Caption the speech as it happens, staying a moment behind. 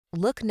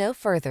Look no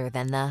further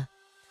than the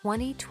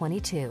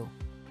 2022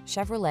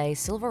 Chevrolet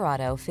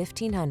Silverado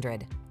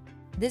 1500.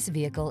 This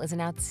vehicle is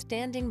an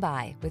outstanding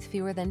buy with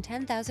fewer than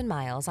 10,000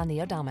 miles on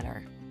the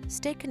odometer.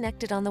 Stay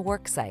connected on the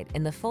worksite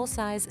in the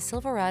full-size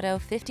Silverado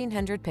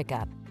 1500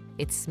 pickup.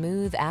 Its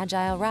smooth,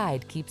 agile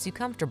ride keeps you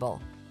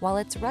comfortable, while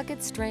its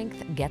rugged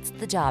strength gets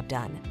the job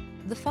done.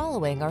 The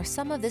following are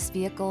some of this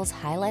vehicle's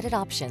highlighted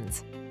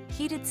options: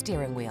 heated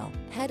steering wheel,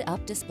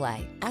 head-up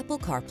display, Apple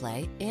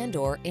CarPlay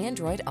and/or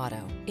Android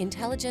Auto,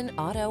 intelligent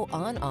auto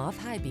on-off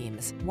high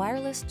beams,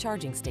 wireless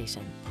charging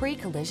station,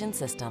 pre-collision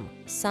system,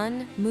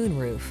 sun,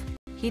 moonroof,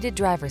 heated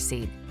driver's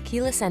seat,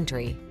 keyless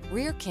entry,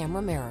 rear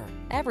camera mirror.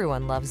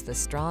 Everyone loves the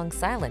strong,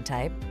 silent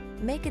type.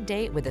 Make a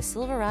date with a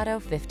Silverado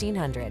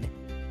 1500.